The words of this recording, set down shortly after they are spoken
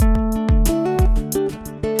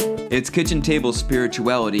It's Kitchen Table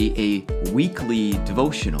Spirituality, a weekly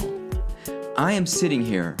devotional. I am sitting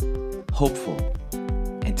here, hopeful,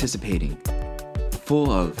 anticipating, full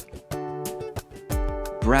of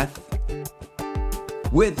breath,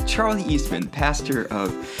 with Charlie Eastman, pastor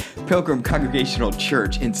of Pilgrim Congregational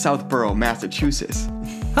Church in Southborough, Massachusetts.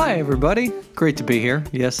 Hi, everybody. Great to be here.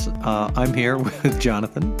 Yes, I'm here with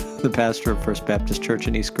Jonathan, the pastor of First Baptist Church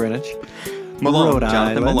in East Greenwich. Malone, Rhode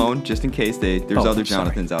Jonathan Island. Malone, just in case there's other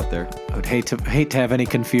Jonathans out there. I would hate to have any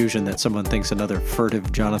confusion that someone thinks another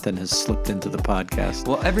furtive Jonathan has slipped into the podcast.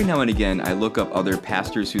 Well, every now and again, I look up other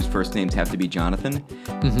pastors whose first names have to be Jonathan,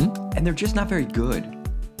 and they're just not very good.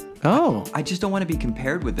 Oh, I just don't want to be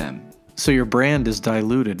compared with them. so your brand is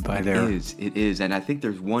diluted by their... It is, and I think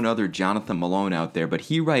there's one other Jonathan Malone out there, but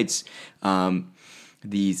he writes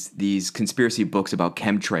these conspiracy books about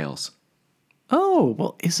chemtrails. Oh,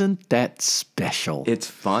 well, isn't that special? It's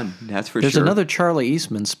fun, that's for There's sure. another Charlie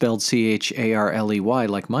Eastman, spelled C-H-A-R-L-E-Y,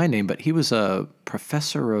 like my name, but he was a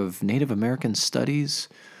professor of Native American Studies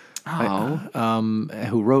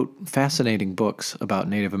who wrote fascinating books about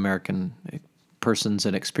Native American persons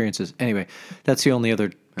and experiences. Anyway, that's the only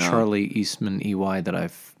other Charlie Eastman E-Y that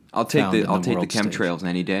I'll take found the in world chemtrails chemtrails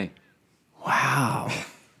any day. Wow.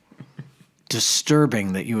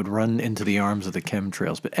 Disturbing that you would run into the arms of the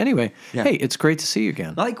chemtrails. But anyway, Hey, it's great to see you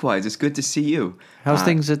again. Likewise, it's good to see you. How's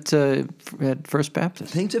things at First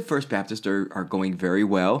Baptist? Things at First Baptist are going very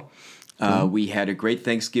well. We had a great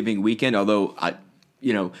Thanksgiving weekend, although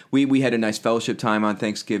we had a nice fellowship time on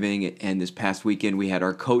Thanksgiving, and this past weekend we had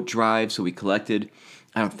our coat drive, so we collected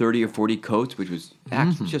 30 or 40 coats, which was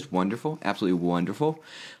just wonderful, absolutely wonderful.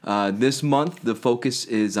 This month, the focus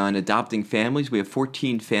is on adopting families. We have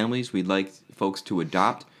 14 families we'd like folks to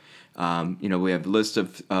adopt. We have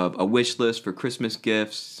a wish list for Christmas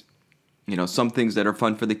gifts, some things that are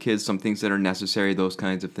fun for the kids, some things that are necessary, those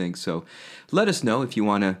kinds of things. So let us know if you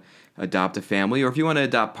want to adopt a family, or if you want to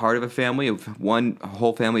adopt part of a family. If a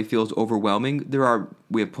whole family feels overwhelming,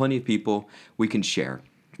 we have plenty of people we can share.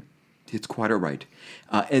 It's quite all right.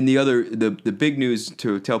 And the big news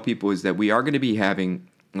to tell people is that we are going to be having,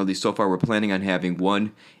 at least so far, we're planning on having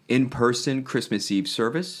one in-person Christmas Eve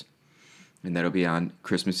service, and that'll be on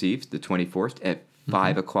Christmas Eve, the 24th, at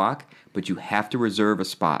 5 o'clock, but you have to reserve a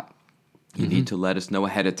spot. You need to let us know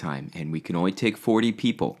ahead of time, and we can only take 40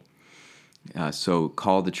 people. So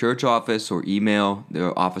call the church office or email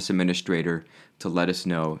the office administrator to let us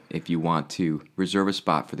know if you want to reserve a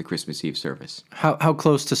spot for the Christmas Eve service. How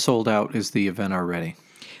close to sold out is the event already?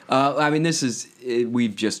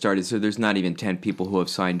 We've just started, so there's not even 10 people who have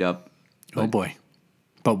signed up. Oh boy.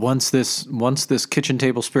 But once this kitchen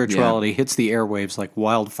table spirituality hits the airwaves like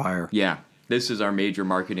wildfire. Yeah, this is our major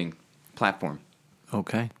marketing platform.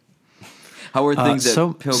 Okay. How are things at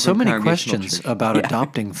so Pilgrim many Congregational questions Church? about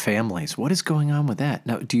adopting families. What is going on with that?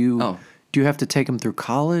 Now, do you have to take them through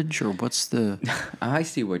college, or what's the... I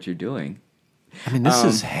see what you're doing. I mean, this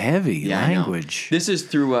is heavy language. This is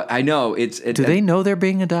through, I know. Do they know they're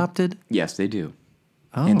being adopted? Yes, they do.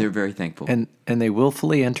 Oh. And they're very thankful. And they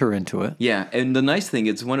willfully enter into it? Yeah, and the nice thing,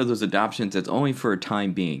 it's one of those adoptions that's only for a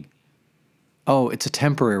time being. Oh, it's a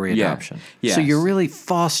temporary adoption. Yes. So you're really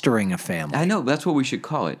fostering a family. I know, that's what we should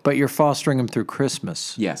call it. But you're fostering them through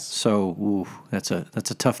Christmas. Yes. So that's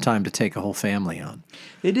a tough time to take a whole family on.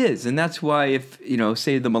 It is, and that's why if,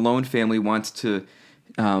 say the Malone family wants to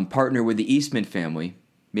partner with the Eastman family,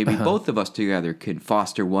 maybe both of us together can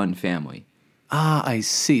foster one family. Ah, I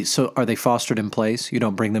see. So are they fostered in place? You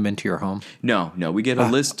don't bring them into your home? No, we get a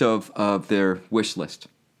list of their wish list.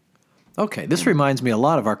 Okay, this reminds me a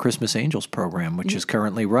lot of our Christmas Angels program, which is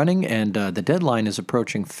currently running, and the deadline is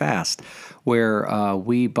approaching fast, where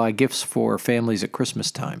we buy gifts for families at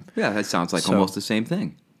Christmas time. Yeah, that sounds like almost the same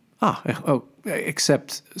thing.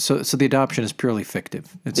 Except so the adoption is purely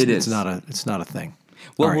fictive. It's not a thing.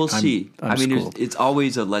 Well, All right, we'll see. I'm schooled. It's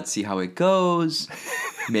always a let's see how it goes.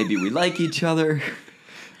 Maybe we like each other.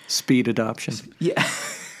 Speed adoption. Yeah.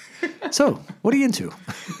 So, what are you into?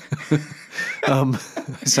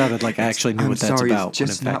 I sounded like I actually knew what that's about. It's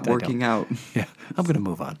just not working out. Yeah, I'm going to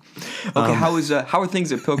move on. Okay, how are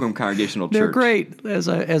things at Pilgrim Congregational Church? They're great.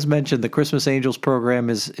 As mentioned, the Christmas Angels program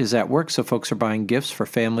is at work, so folks are buying gifts for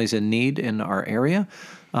families in need in our area.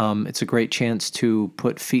 It's a great chance to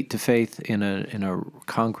put feet to faith in a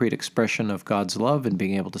concrete expression of God's love and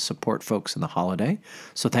being able to support folks in the holiday.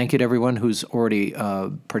 So thank you to everyone who's already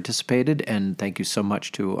participated, and thank you so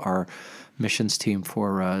much to our missions team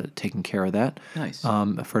for taking care of that. Nice.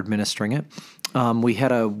 For administering it. We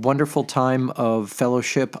had a wonderful time of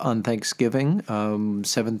fellowship on Thanksgiving.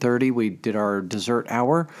 7:30, we did our dessert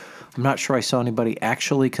hour. I'm not sure I saw anybody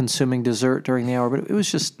actually consuming dessert during the hour, but it was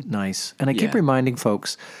just nice. And I keep Yeah. reminding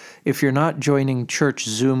folks, if you're not joining church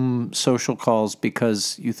Zoom social calls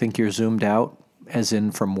because you think you're Zoomed out, as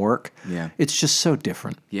in from work, Yeah. it's just so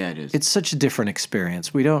different. Yeah, it is. It's such a different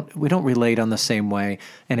experience. We don't relate on the same way,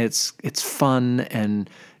 and it's fun and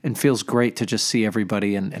feels great to just see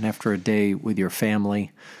everybody. And after a day with your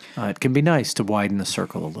family, it can be nice to widen the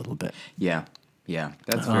circle a little bit. Yeah.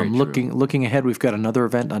 That's very true. Looking ahead, we've got another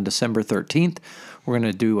event on December 13th. We're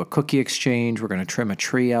going to do a cookie exchange. We're going to trim a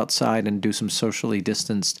tree outside and do some socially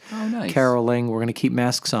distanced caroling. We're going to keep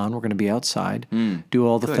masks on. We're going to be outside, do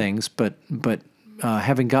all the things. But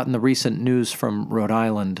having gotten the recent news from Rhode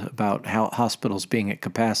Island about how hospitals being at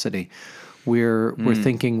capacity, we're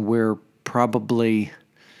thinking we're probably,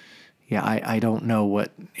 I don't know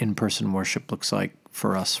what in-person worship looks like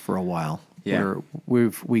for us for a while. Yeah.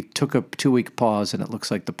 We took a 2-week pause, and it looks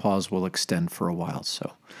like the pause will extend for a while.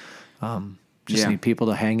 So just need people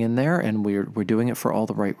to hang in there, and we're doing it for all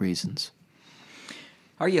the right reasons.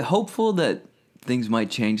 Are you hopeful that things might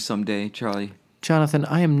change someday, Charlie? Jonathan,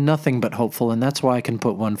 I am nothing but hopeful, and that's why I can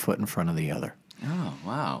put one foot in front of the other. Oh,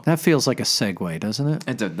 wow. That feels like a segue, doesn't it?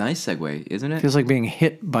 It's a nice segue, isn't it? Feels like being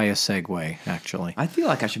hit by a segue, actually. I feel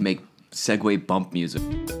like I should make segue bump music.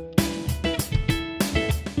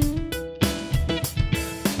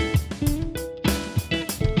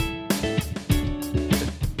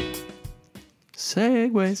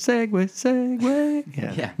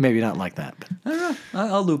 Segue. Yeah. Maybe not like that. But. I don't know.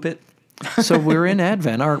 I'll loop it. So we're in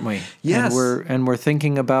Advent, aren't we? Yes. And we're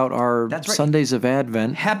thinking about our That's right. Sundays of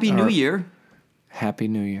Advent. Happy New Year. Happy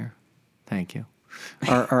New Year. Thank you.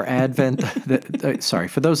 Our Advent. Sorry,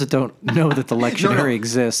 for those that don't know that the lectionary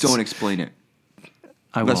exists. Don't explain it.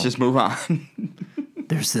 I Let's won't. just move on.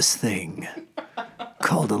 There's this thing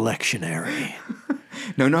called a lectionary.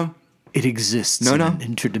 No. It exists No. in an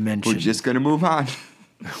interdimension. We're just going to move on.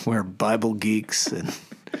 We're Bible geeks and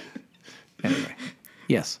anyway.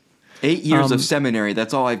 Yes. 8 years of seminary.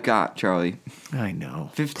 That's all I've got, Charlie. I know.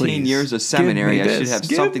 15 Please, years of seminary. give me I should this. have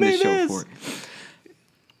Give something me to show this. for it.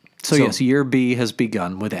 So yes, year B has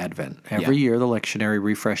begun with Advent. Every Yeah. year the lectionary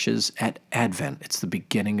refreshes at Advent. It's the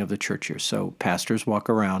beginning of the church year. So pastors walk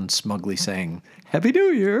around smugly saying, Happy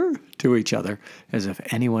New Year to each other as if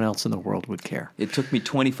anyone else in the world would care. It took me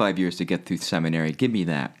 25 years to get through seminary. Give me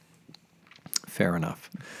that. Fair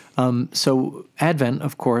enough. So Advent,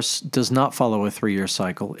 of course, does not follow a 3-year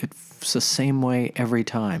cycle. It's the same way every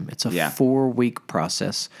time. It's a 4-week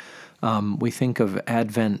process. We think of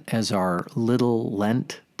Advent as our little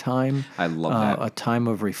Lent time. I love that. A time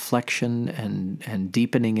of reflection and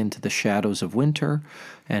deepening into the shadows of winter.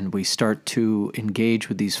 And we start to engage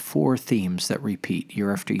with these 4 themes that repeat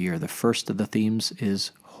year after year. The first of the themes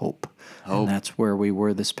is hope. And that's where we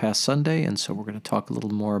were this past Sunday. And so we're going to talk a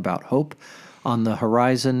little more about hope. On the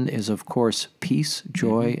horizon is, of course, peace,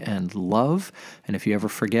 joy, and love. And if you ever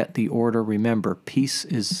forget the order, remember, peace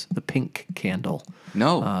is the pink candle.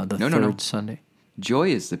 No. The No. third Sunday. Joy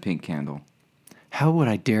is the pink candle. How would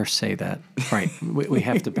I dare say that? Right. We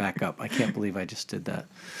have to back up. I can't believe I just did that.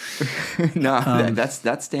 No,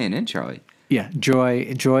 that's staying in, Charlie. Yeah. Joy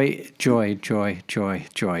is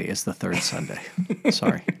the third Sunday.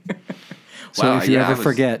 Sorry. So Wow, if you yeah, ever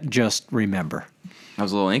forget, just remember. I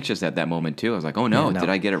was a little anxious at that moment, too. I was like, oh, no, Yeah, no. did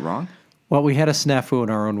I get it wrong? Well, we had a snafu in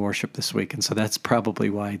our own worship this week, and so that's probably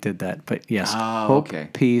why I did that. But yes, Oh, hope, okay.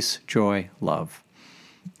 peace, joy, love.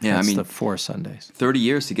 Yeah, That's I mean, the 4 Sundays. 30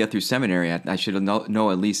 years to get through seminary. I should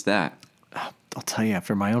know at least that. I'll tell you,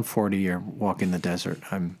 after my own 40-year walk in the desert,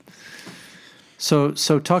 I'm. So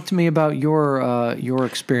talk to me about your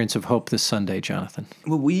experience of hope this Sunday, Jonathan.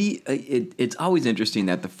 Well, it's always interesting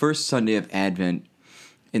that the first Sunday of Advent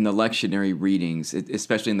in the lectionary readings,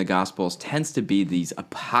 especially in the Gospels, tends to be these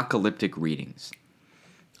apocalyptic readings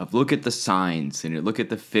of look at the signs and look at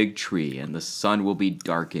the fig tree and the sun will be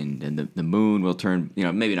darkened and the moon will turn,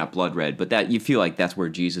 maybe not blood red, but that you feel like that's where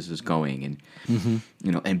Jesus is going and,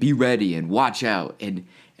 and be ready and watch out. And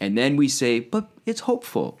then we say, but it's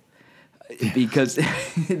hopeful. Because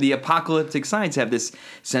the apocalyptic signs have this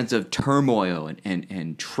sense of turmoil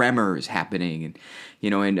and tremors happening,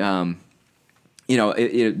 this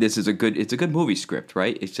is a good movie script,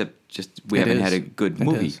 right? Except just we haven't had a good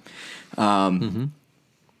movie.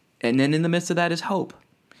 And then in the midst of that is hope.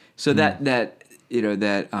 So that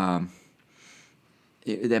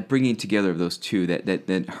bringing together of those two,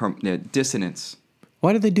 that dissonance.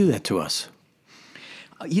 Why did they do that to us?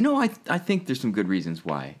 I think there's some good reasons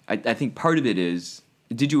why. I think part of it is.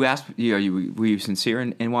 Did you ask? Were you sincere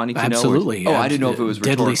in wanting to know? Absolutely. I didn't know if it was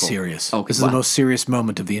rhetorical. Deadly serious. Okay, This is the most serious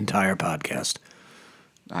moment of the entire podcast.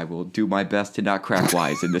 I will do my best to not crack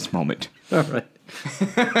wise in this moment. All right.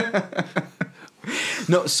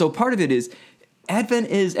 No, so part of it is Advent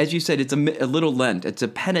is, as you said, it's a little Lent. It's a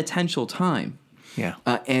penitential time. Yeah.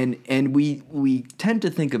 And we tend to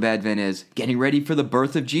think of Advent as getting ready for the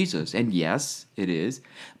birth of Jesus. And yes, it is.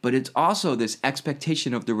 But it's also this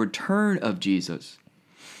expectation of the return of Jesus.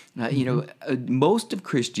 Most of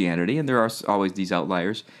Christianity, and there are always these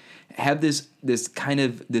outliers, have this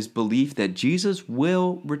belief that Jesus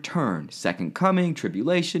will return. Second coming,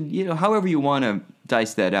 tribulation, however you want to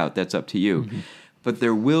dice that out, that's up to you. Mm-hmm. But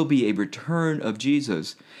there will be a return of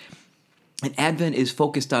Jesus. And Advent is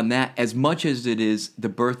focused on that as much as it is the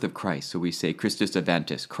birth of Christ. So we say, Christus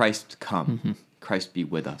Adventus, Christ come, Christ be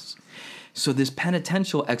with us. So this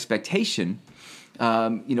penitential expectation,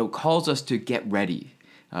 calls us to get ready.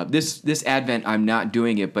 This Advent, I'm not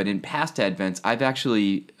doing it, but in past Advents, I've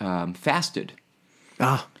actually fasted.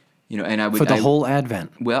 And I would for the whole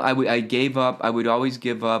Advent. Well, I would always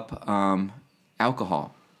give up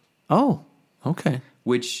alcohol. Oh, okay.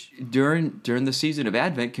 Which during the season of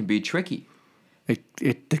Advent can be tricky.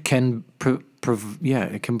 It can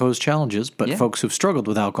it can pose challenges, but folks who've struggled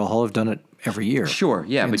with alcohol have done it every year. Sure,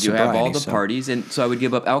 yeah, but you have all the parties, and so I would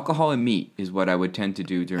give up alcohol and meat is what I would tend to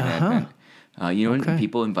do during Advent. And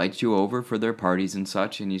people invite you over for their parties and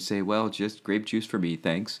such, and you say, "Well, just grape juice for me,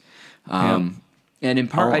 thanks." And in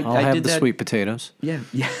part, I'll I have did the that. Sweet potatoes. Yeah,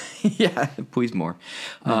 please more.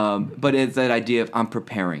 But it's that idea of I'm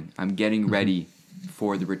preparing, I'm getting ready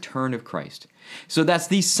for the return of Christ. So that's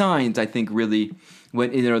these signs, I think, really,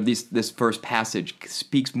 when this first passage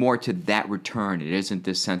speaks more to that return. It isn't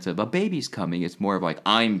this sense of a baby's coming. It's more of like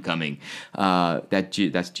I'm coming.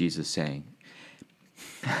 That's Jesus saying.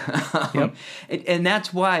 Yep. And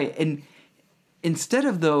that's why. And instead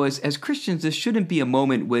of though, as Christians, this shouldn't be a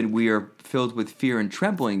moment when we are filled with fear and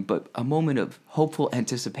trembling, but a moment of hopeful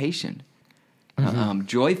anticipation,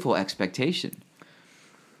 joyful expectation.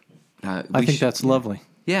 I think that's lovely.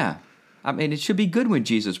 Yeah. I mean, it should be good when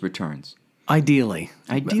Jesus returns. Ideally.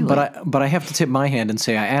 But I have to tip my hand and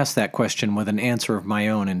say I asked that question with an answer of my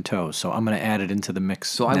own in tow, so I'm going to add it into the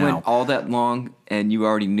mix. So I went all that long, and you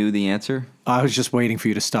already knew the answer? I was just waiting for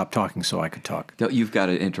you to stop talking so I could talk. You've got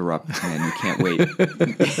to interrupt, man. You can't wait.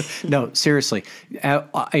 No, seriously.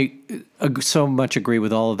 I so much agree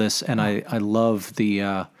with all of this, and I love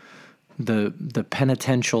the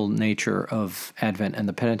penitential nature of Advent and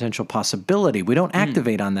the penitential possibility. We don't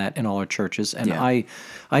activate on that in all our churches, and I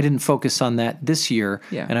didn't focus on that this year.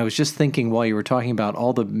 Yeah. And I was just thinking while you were talking about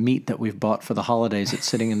all the meat that we've bought for the holidays that's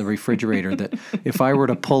sitting in the refrigerator that if I were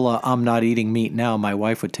to pull a I'm not eating meat now, my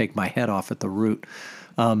wife would take my head off at the root.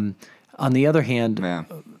 On the other hand,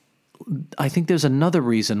 I think there's another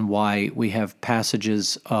reason why we have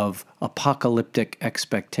passages of apocalyptic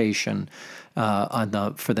expectation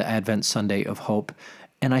for the Advent Sunday of Hope.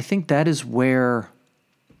 And I think that is the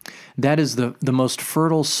most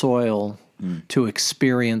fertile soil to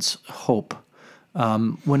experience hope.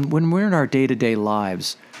 When we're in our day-to-day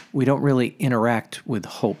lives, we don't really interact with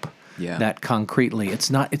hope that concretely. It's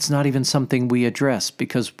not even something we address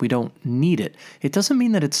because we don't need it. It doesn't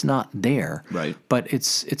mean that it's not there. Right. But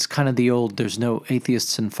it's kind of the old, there's no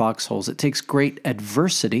atheists in foxholes. It takes great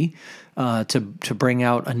adversity to bring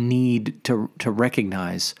out a need to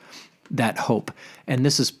recognize that hope. And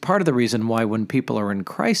this is part of the reason why when people are in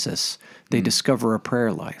crisis, they discover a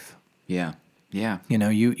prayer life. Yeah.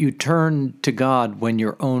 You turn to God when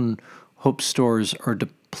your own hope stores are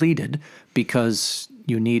depleted because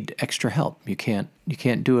you need extra help. You can't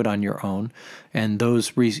do it on your own, and those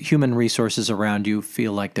human resources around you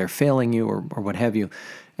feel like they're failing you or what have you.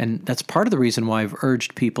 And that's part of the reason why I've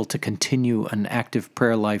urged people to continue an active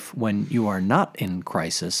prayer life when you are not in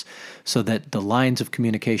crisis, so that the lines of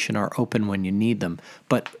communication are open when you need them.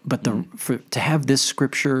 But to have this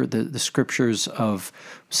scripture, the scriptures of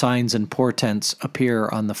signs and portents appear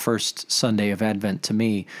on the first Sunday of Advent, to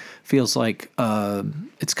me feels like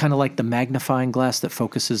it's kind of like the magnifying glass that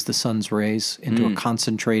focuses the sun's rays into a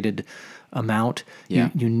concentrated amount. Yeah.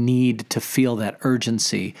 You need to feel that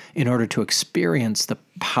urgency in order to experience the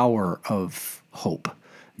power of hope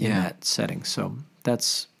in that setting. So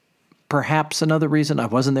that's perhaps another reason. I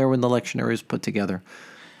wasn't there when the lectionary was put together.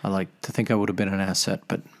 I like to think I would have been an asset,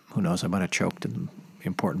 but who knows? I might have choked in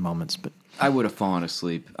important moments. But I would have fallen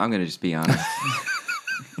asleep. I'm going to just be honest.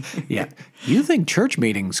 Yeah. You think church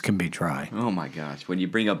meetings can be dry. Oh, my gosh. When you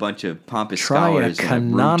bring a bunch of pompous Try scholars a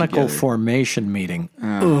canonical in a room formation meeting.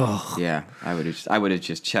 Ugh. Yeah, I would have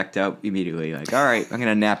just checked out immediately. Like, all right, I'm going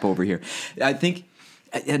to nap over here. I think,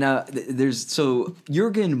 and there's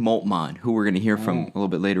Jürgen Moltmann, who we're going to hear from a little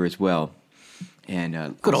bit later as well. And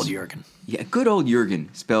Good old Jurgen. Yeah, good old Jurgen,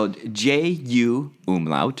 spelled J-U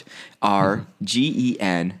umlaut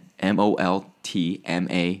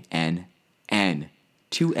R-G-E-N-M-O-L-T-M-A-N-N.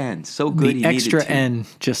 2 N's. So good he The needed extra to. N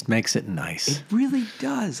just makes it nice. It really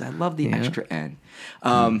does. I love the extra N.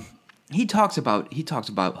 He talks about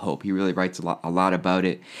hope. He really writes a lot about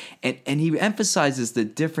it, and he emphasizes the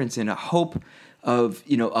difference in a hope of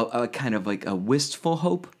a kind of like a wistful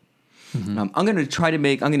hope. I'm going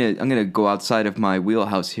to go outside of my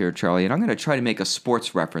wheelhouse here, Charlie, and I'm going to try to make a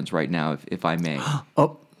sports reference right now, if I may.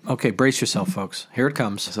 Oh, okay. Brace yourself, folks. Here it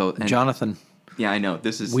comes. Jonathan. Yeah, I know.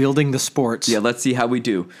 This is wielding the sports. Yeah, let's see how we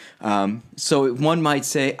do. So one might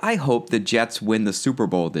say, I hope the Jets win the Super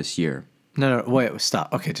Bowl this year. No, wait,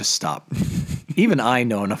 stop. Okay, just stop. Even I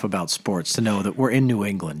know enough about sports to know that we're in New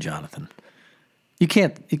England, Jonathan. You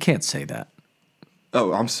can't say that.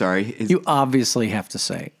 Oh, I'm sorry. You obviously have to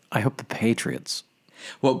say, I hope the Patriots.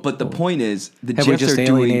 Well, but the point is, the Have Jets we just are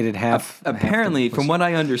alienated doing half? apparently, from what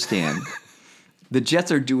I understand, the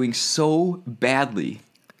Jets are doing so badly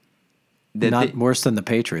that Not worse than the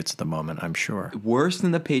Patriots at the moment, I'm sure. worse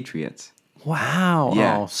than the Patriots. Wow.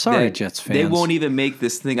 Yeah, Oh, sorry, that Jets fans. They won't even make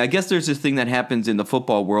this thing. I guess there's this thing that happens in the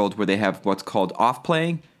football world where they have what's called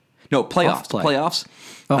playoffs. Off-play. Playoffs.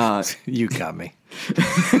 Oh, you got me.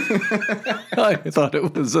 I thought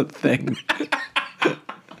it was a thing.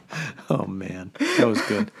 Oh, man. That was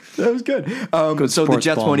good. That was good. So the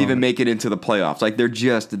Jets won't even make it into the playoffs. Like, they're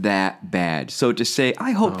just that bad. So to say, I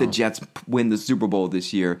hope the Jets win the Super Bowl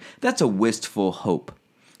this year, that's a wistful hope.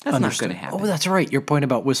 That's not going to happen. Oh, that's right. Your point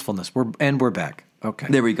about wistfulness. We're back. Okay.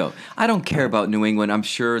 There we go. I don't care about New England. I'm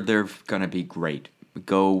sure they're going to be great.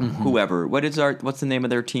 Go whoever. What's the name of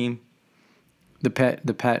their team? The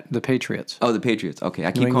Patriots. Oh, the Patriots. Okay,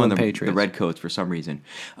 I keep England calling them Patriots. the Redcoats for some reason.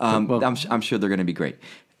 I'm sure they're going to be great.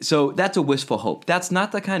 So that's a wistful hope. That's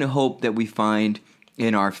not the kind of hope that we find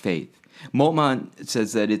in our faith. Moltmann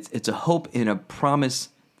says that it's a hope in a promise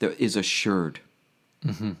that is assured,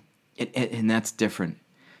 and that's different.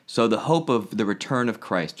 So the hope of the return of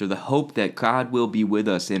Christ, or the hope that God will be with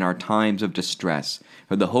us in our times of distress,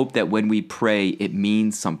 or the hope that when we pray it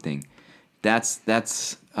means something. That's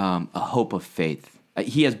a hope of faith.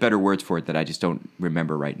 He has better words for it that I just don't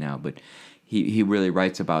remember right now, but he really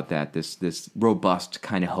writes about that, this robust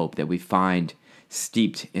kind of hope that we find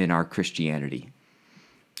steeped in our Christianity.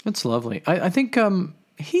 That's lovely. I think I'm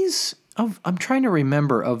trying to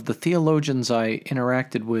remember of the theologians I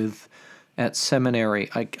interacted with at seminary.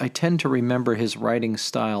 I tend to remember his writing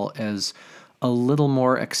style as a little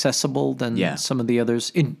more accessible than some of the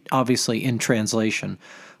others, obviously in translation.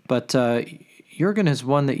 But Jurgen is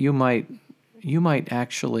one that you might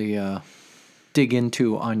actually dig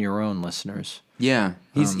into on your own, listeners. Yeah,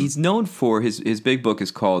 he's known for his big book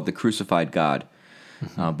is called The Crucified God,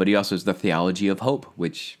 but he also has The Theology of Hope,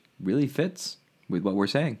 which really fits with what we're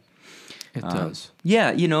saying. It does. Yeah,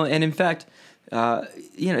 and in fact,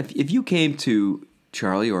 if you came to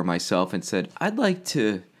Charlie or myself and said, I'd like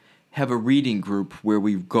to have a reading group where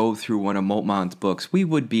we go through one of Moltmann's books, we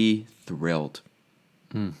would be thrilled.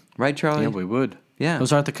 Right, Charlie? Yeah, we would. Yeah.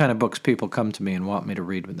 Those aren't the kind of books people come to me and want me to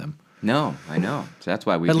read with them. No, I know. So that's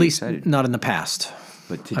why we'd At be least excited. not in the past.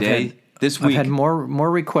 But today, this week... I've had more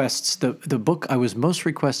requests. The book I was most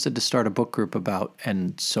requested to start a book group about,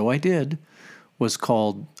 and so I did, was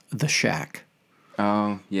called The Shack.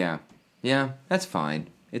 Oh, yeah. Yeah, that's fine.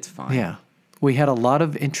 It's fine. Yeah. We had a lot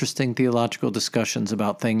of interesting theological discussions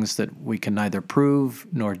about things that we can neither prove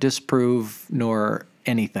nor disprove nor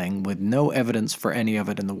anything, with no evidence for any of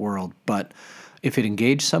it in the world. But if it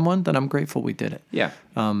engaged someone, then I'm grateful we did it. Yeah.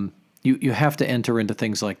 You have to enter into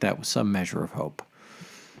things like that with some measure of hope,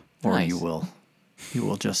 or Nice. you will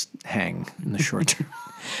just hang in the short term.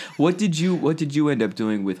 What did you end up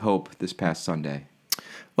doing with Hope this past Sunday?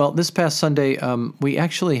 Well, this past Sunday, we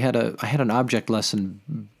actually I had an object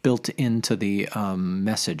lesson built into the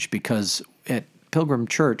message, because at Pilgrim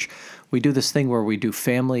Church, we do this thing where we do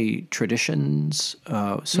family traditions.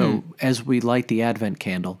 As we light the Advent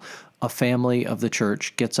candle, a family of the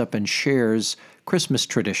church gets up and shares Christmas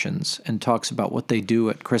traditions and talks about what they do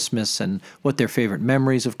at Christmas and what their favorite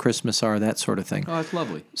memories of Christmas are, that sort of thing. Oh, that's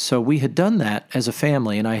lovely. So we had done that as a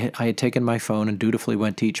family, and I had taken my phone and dutifully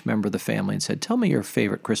went to each member of the family and said, tell me your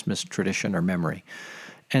favorite Christmas tradition or memory.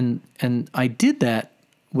 And I did that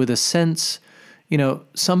with a sense,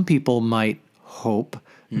 some people might hope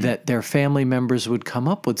that their family members would come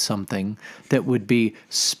up with something that would be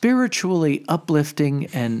spiritually uplifting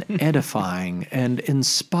and edifying and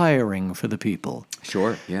inspiring for the people.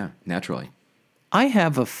 Sure, yeah, naturally. I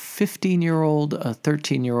have a 15-year-old, a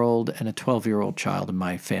 13-year-old, and a 12-year-old child in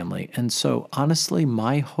my family. And so, honestly,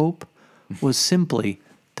 my hope was simply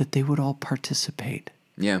that they would all participate.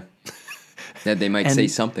 Yeah. That they might say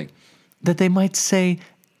something. That they might say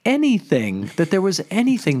anything, that there was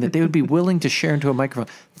anything that they would be willing to share into a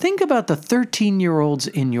microphone. Think about the 13-year-olds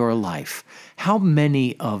in your life. How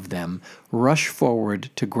many of them rush forward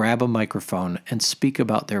to grab a microphone and speak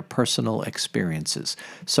about their personal experiences?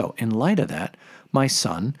 So in light of that, my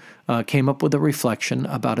son came up with a reflection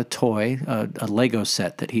about a toy, a Lego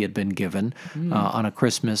set that he had been given on a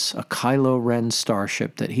Christmas, a Kylo Ren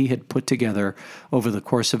starship that he had put together over the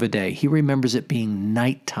course of a day. He remembers it being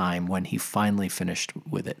nighttime when he finally finished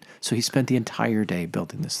with it. So he spent the entire day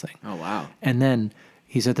building this thing. Oh, wow. And then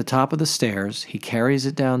he's at the top of the stairs. He carries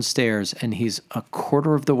it downstairs, and he's a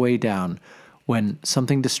quarter of the way down when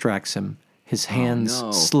something distracts him. His hands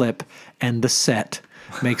slip, and the set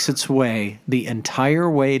makes its way the entire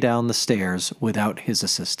way down the stairs without his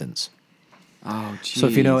assistance. Oh, geez. So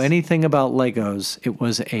if you know anything about Legos, it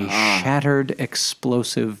was a shattered,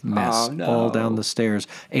 explosive mess all down the stairs,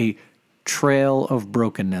 a trail of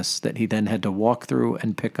brokenness that he then had to walk through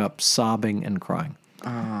and pick up, sobbing and crying.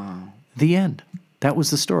 The end. That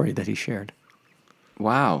was the story that he shared.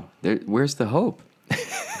 Wow. Where's the hope?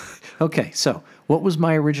 Okay, so what was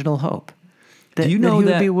my original hope? That, Do you know that he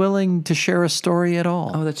would that- be willing to share a story at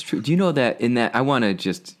all. Oh, that's true. Do you know that in that, I want to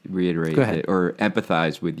just reiterate Go ahead. it, or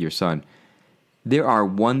empathize with your son. There are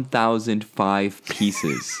 1,005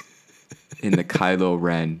 pieces in the Kylo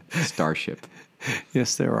Ren starship.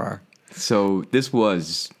 Yes, there are. So this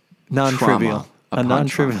was Non-trivial. trauma A upon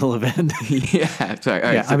non-trivial event. Yeah, sorry. All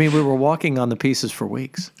right, Yeah, so I mean, we were walking on the pieces for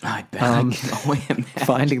weeks, I bet I can only imagine.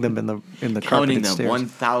 finding them in the Counting carpeted them, stairs.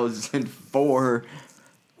 1,004.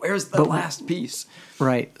 Where's the last piece?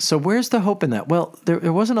 Right. So where's the hope in that? Well,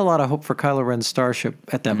 there wasn't a lot of hope for Kylo Ren's starship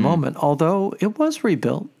at that moment, although it was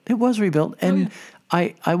rebuilt. It was rebuilt, and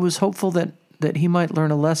I was hopeful that he might learn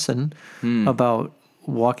a lesson about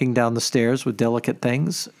walking down the stairs with delicate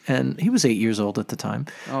things. And he was 8 years old at the time,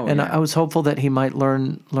 I was hopeful that he might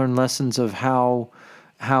learn lessons of how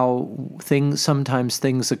sometimes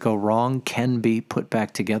things that go wrong can be put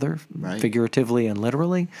back together, figuratively and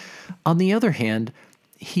literally. On the other hand,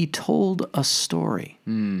 he told a story.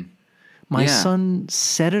 My son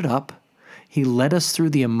set it up. He led us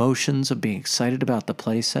through the emotions of being excited about the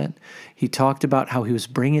playset. He talked about how he was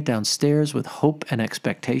bringing it downstairs with hope and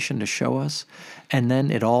expectation to show us. And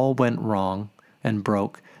then it all went wrong and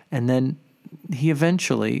broke. And then he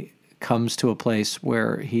eventually comes to a place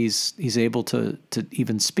where he's able to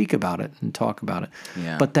even speak about it and talk about it.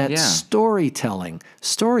 Yeah. But that storytelling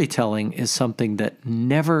is something that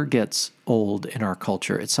never gets old in our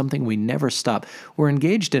culture. It's something we never stop. We're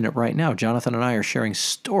engaged in it right now. Jonathan and I are sharing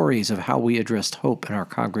stories of how we addressed hope in our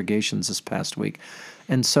congregations this past week.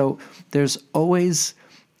 And so there's always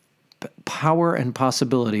power and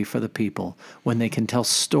possibility for the people when they can tell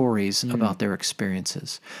stories about their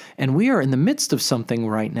experiences. And we are in the midst of something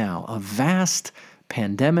right now, a vast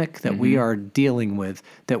pandemic that we are dealing with,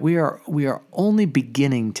 that we are only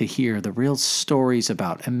beginning to hear the real stories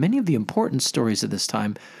about. And many of the important stories of this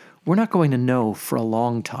time, we're not going to know for a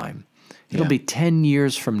long time. It'll be 10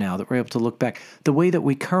 years from now that we're able to look back the way that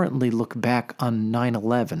we currently look back on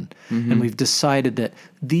 9/11. And we've decided that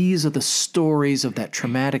these are the stories of that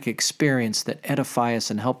traumatic experience that edify us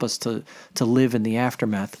and help us to live in the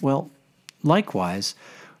aftermath. Well, likewise,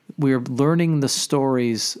 we're learning the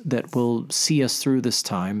stories that will see us through this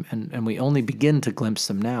time, and we only begin to glimpse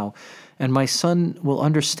them now. And my son will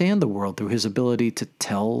understand the world through his ability to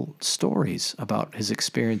tell stories about his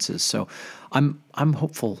experiences. So I'm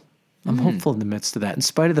hopeful. I'm hopeful in the midst of that, in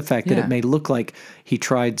spite of the fact that it may look like he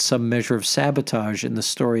tried some measure of sabotage in the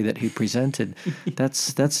story that he presented.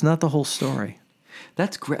 That's not the whole story.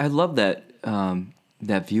 That's great. I love that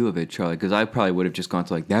that view of it, Charlie, because I probably would have just gone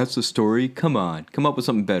to like, that's the story? Come on. Come up with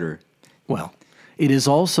something better. Well, it is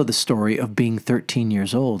also the story of being 13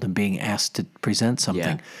 years old and being asked to present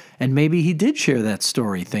something. Yeah. And maybe he did share that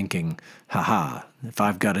story thinking, if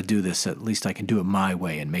I've got to do this, at least I can do it my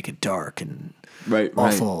way and make it dark and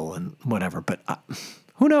awful and whatever. But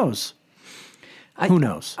who knows? Who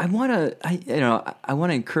knows? I want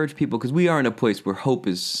to encourage people, because we are in a place where hope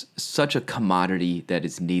is such a commodity that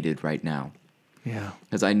is needed right now. Yeah.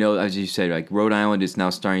 As I know, as you said, like Rhode Island is now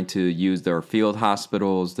starting to use their field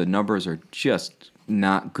hospitals. The numbers are just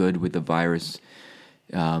not good with the virus.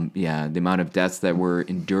 The amount of deaths that we're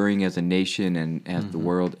enduring as a nation and as the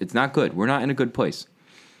world, it's not good. We're not in a good place.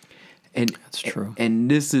 And that's true. And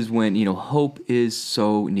this is when, hope is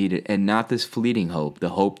so needed, and not this fleeting hope, the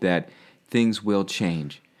hope that things will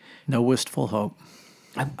change. No wistful hope.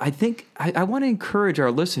 I think I want to encourage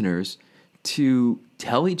our listeners to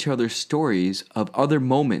tell each other stories of other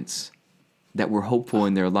moments that were hopeful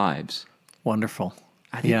in their lives. Wonderful.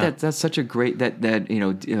 I think that's such a great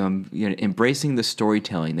embracing the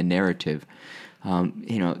storytelling, the narrative.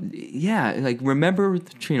 Like remember,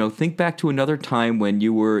 think back to another time when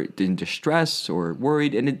you were in distress or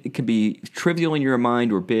worried, and it can be trivial in your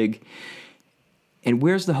mind or big. And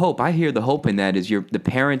where's the hope? I hear the hope in that is the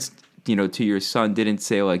parents, to your son didn't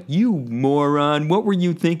say like, "You moron, what were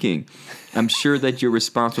you thinking?" I'm sure that your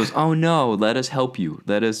response was, "Oh no, let us help you.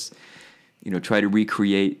 Let us, try to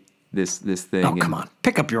recreate this thing." Oh, come on.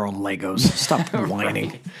 Pick up your own Legos. Stop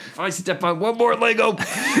whining. If I step on one more Lego.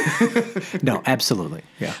 No, absolutely.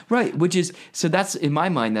 Yeah. Right. So that's, in my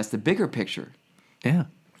mind, that's the bigger picture. Yeah.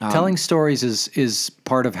 Telling stories is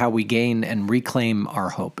part of how we gain and reclaim our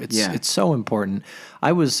hope. It's so important.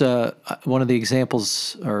 I was, one of the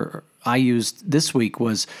examples I used this week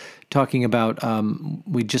was talking about,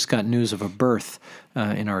 we just got news of a birth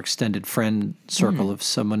in our extended friend circle of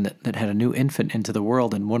someone that had a new infant into the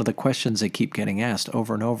world. And one of the questions they keep getting asked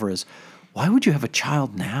over and over is, why would you have a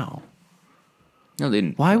child now? No, they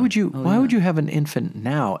didn't. Why would you have an infant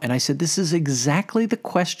now? And I said, this is exactly the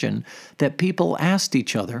question that people asked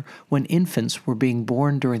each other when infants were being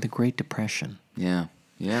born during the Great Depression. Yeah.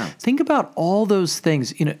 Yeah. Think about all those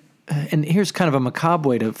things, and here's kind of a macabre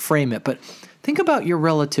way to frame it, but think about your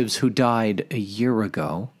relatives who died a year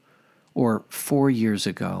ago, or 4 years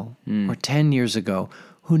ago, or 10 years ago,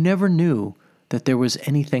 who never knew that there was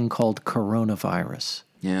anything called coronavirus.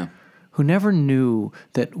 Yeah. Who never knew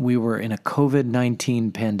that we were in a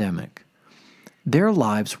COVID-19 pandemic. Their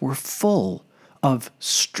lives were full of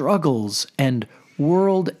struggles and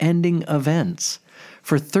world-ending events.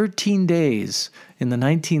 For 13 days in the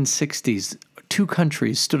 1960s, 2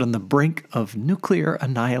 countries stood on the brink of nuclear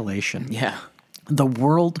annihilation. Yeah. The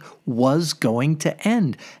world was going to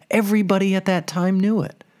end. Everybody at that time knew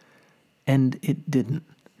it. And it didn't.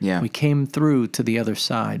 Yeah. We came through to the other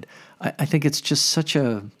side. I think it's just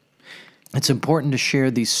it's important to share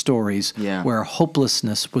these stories where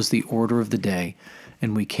hopelessness was the order of the day,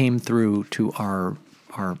 and we came through to our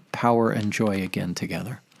power and joy again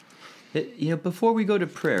together. Before we go to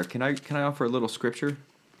prayer, can I offer a little scripture?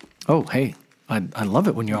 Oh, hey, I love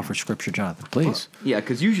it when you offer scripture, Jonathan. Please. Well, yeah,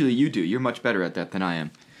 because usually you do. You're much better at that than I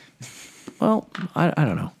am. Well, I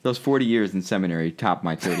don't know. Those 40 years in seminary topped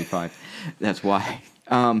my 35. That's why.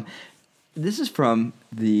 This is from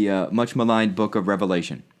the much maligned book of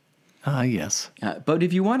Revelation. Yes. But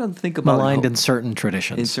if you want to think about maligned in certain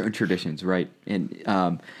traditions. In certain traditions, right.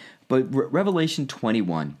 But Revelation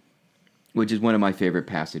 21, which is one of my favorite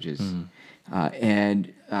passages.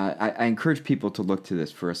 And I encourage people to look to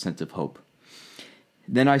this for a sense of hope.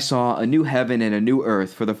 Then I saw a new heaven and a new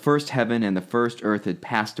earth, for the first heaven and the first earth had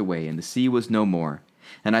passed away, and the sea was no more.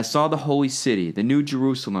 And I saw the holy city, the new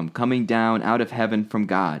Jerusalem, coming down out of heaven from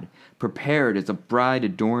God, prepared as a bride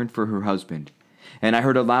adorned for her husband. And I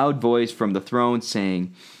heard a loud voice from the throne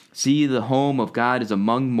saying, "See, the home of God is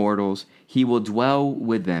among mortals. He will dwell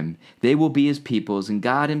with them. They will be his peoples, and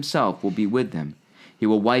God himself will be with them. He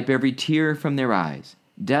will wipe every tear from their eyes.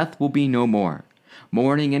 Death will be no more.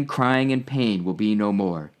 Mourning and crying and pain will be no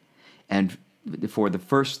more. And for the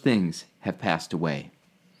first things have passed away."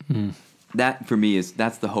 That, for me,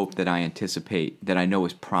 that's the hope that I anticipate, that I know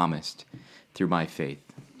is promised through my faith.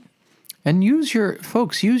 And use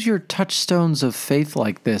your touchstones of faith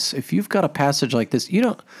like this. If you've got a passage like this,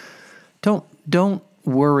 don't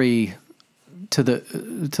worry to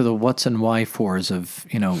the what's and why fors of,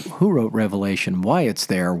 who wrote Revelation, why it's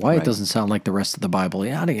there, why it doesn't sound like the rest of the Bible,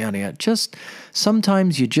 yada, yada, yada. Just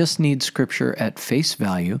sometimes you just need Scripture at face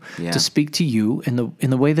value to speak to you in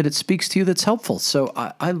the way that it speaks to you that's helpful. So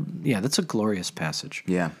that's a glorious passage.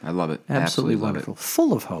 Yeah, I love it. Absolutely wonderful.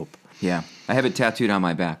 Full of hope. Yeah. I have it tattooed on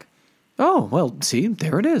my back. Oh, well, see,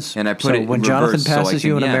 there it is. And I put it when in Jonathan reverse passes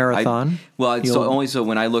you in a marathon. Only so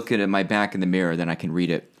when I look at my back in the mirror, then I can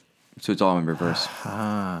read it. So it's all in reverse. So it doesn't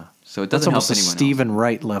help anyone else. That's almost a Stephen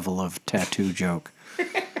Wright level of tattoo joke.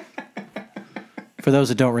 For those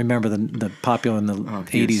that don't remember, the popular in the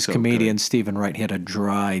 80s comedian good. Stephen Wright, he had a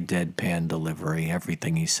dry, deadpan delivery.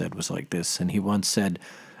 Everything he said was like this. And he once said,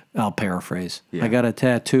 I'll paraphrase, I got a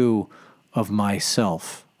tattoo of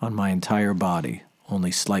myself on my entire body,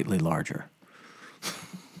 only slightly larger.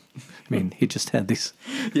 I mean, he just had these.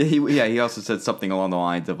 He also said something along the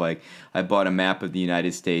lines of like, I bought a map of the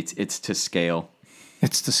United States. It's to scale.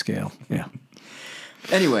 It's to scale, yeah.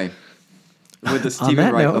 Anyway, with the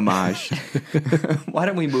Stephen Wright homage, why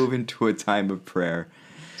don't we move into a time of prayer?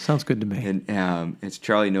 Sounds good to me. And as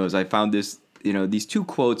Charlie knows, I found these 2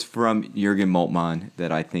 quotes from Jürgen Moltmann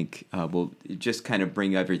that I think will just kind of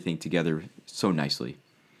bring everything together so nicely.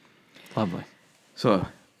 Lovely. So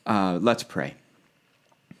Let's pray.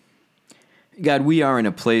 God, we are in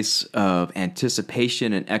a place of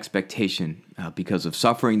anticipation and expectation because of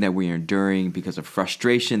suffering that we are enduring, because of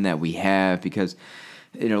frustration that we have, because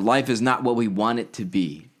life is not what we want it to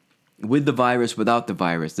be. With the virus, without the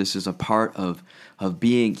virus, this is a part of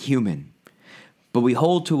being human. But we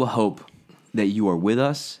hold to a hope that you are with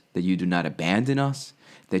us, that you do not abandon us,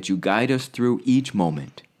 that you guide us through each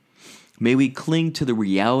moment. May we cling to the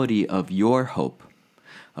reality of your hope,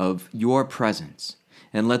 of your presence,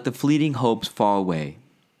 and let the fleeting hopes fall away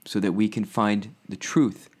so that we can find the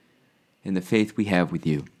truth in the faith we have with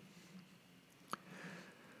you.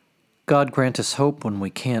 God, grant us hope when we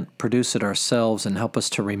can't produce it ourselves, and help us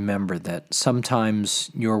to remember that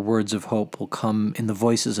sometimes your words of hope will come in the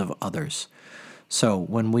voices of others. So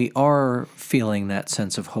when we are feeling that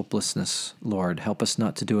sense of hopelessness, Lord, help us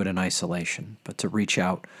not to do it in isolation, but to reach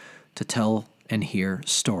out, to tell and hear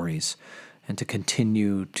stories, and to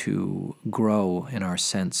continue to grow in our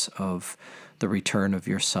sense of the return of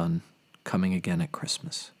your Son coming again at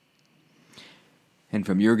Christmas. And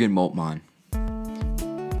from Jürgen Moltmann,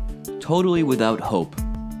 totally without hope,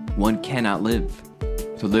 one cannot live.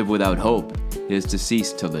 To live without hope is to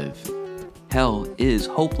cease to live. Hell is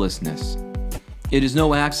hopelessness. It is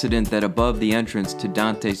no accident that above the entrance to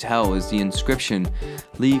Dante's hell is the inscription,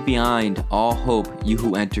 "Leave behind all hope, you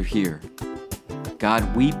who enter here."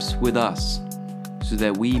 God weeps with us so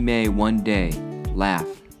that we may one day laugh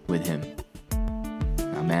with him.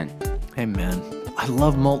 Amen. Amen. I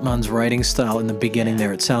love Moltmann's writing style in the beginning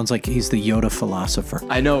there. It sounds like he's the Yoda philosopher.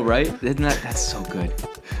 I know, right? That's so good.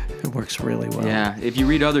 It works really well. Yeah, if you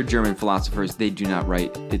read other German philosophers, they do not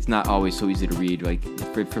write. It's not always so easy to read. Like,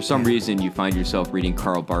 for some reason, you find yourself reading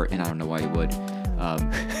Karl Barth, and I don't know why you would.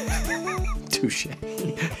 Touche.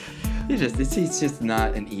 It's just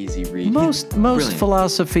not an easy read. Most Brilliant.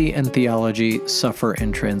 philosophy and theology suffer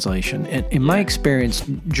in translation. In my experience,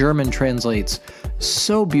 German translates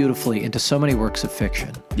so beautifully into so many works of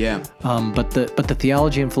fiction. Yeah. But the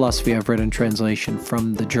theology and philosophy I've read in translation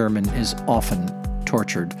from the German is often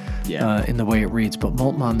tortured in the way it reads. But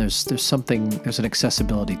Moltmann, there's an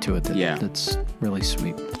accessibility to it that's really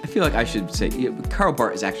sweet. I feel like I should say Karl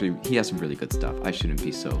Barth he has some really good stuff. I shouldn't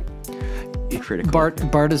be so critical.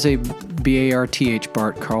 Barth is a B-A-R-T-H,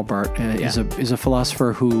 Karl Barth is a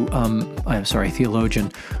philosopher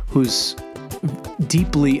theologian who's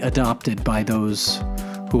deeply adopted by those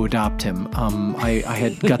who adopt him. I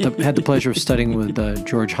had the pleasure of studying with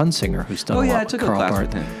George Hunsinger, who's done a lot with Karl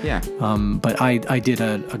Barth. With him. Yeah. But I did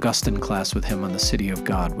an Augustine class with him on the City of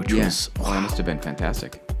God, which was that must have been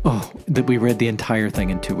fantastic. That we read the entire thing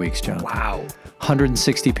in 2 weeks, Jonathan. Wow.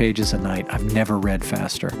 160 pages a night. I've never read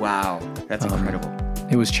faster. Wow, that's incredible.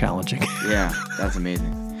 It was challenging. Yeah, that's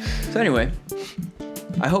amazing. So anyway,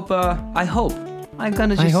 I hope. I'm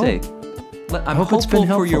gonna just say, I'm hopeful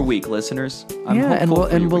for your week, listeners.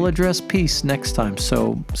 We'll address peace next time.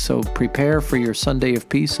 So prepare for your Sunday of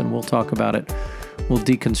peace, and we'll talk about it. We'll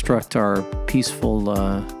deconstruct our peaceful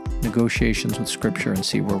negotiations with Scripture and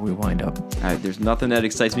see where we wind up. There's nothing that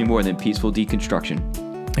excites me more than peaceful deconstruction.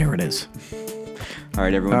 There it is. All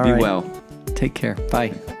right, everyone, be well. Take care.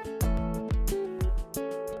 Bye.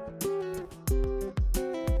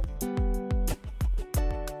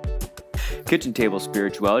 Kitchen Table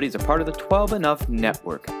Spirituality is a part of the 12 Enough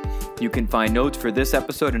Network. You can find notes for this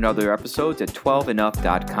episode and other episodes at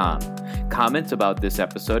 12enough.com. Comments about this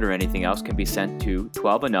episode or anything else can be sent to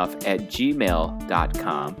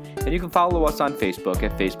 12enough@gmail.com. And you can follow us on Facebook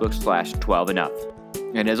at Facebook/12enough.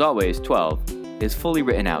 And as always, 12 is fully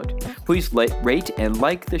written out. Please rate and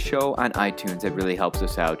like the show on iTunes. It really helps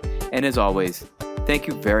us out. And as always, thank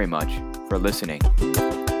you very much for listening.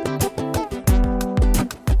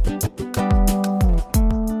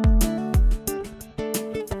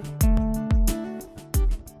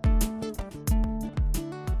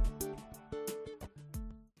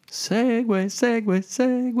 Segway, segway,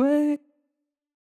 segway.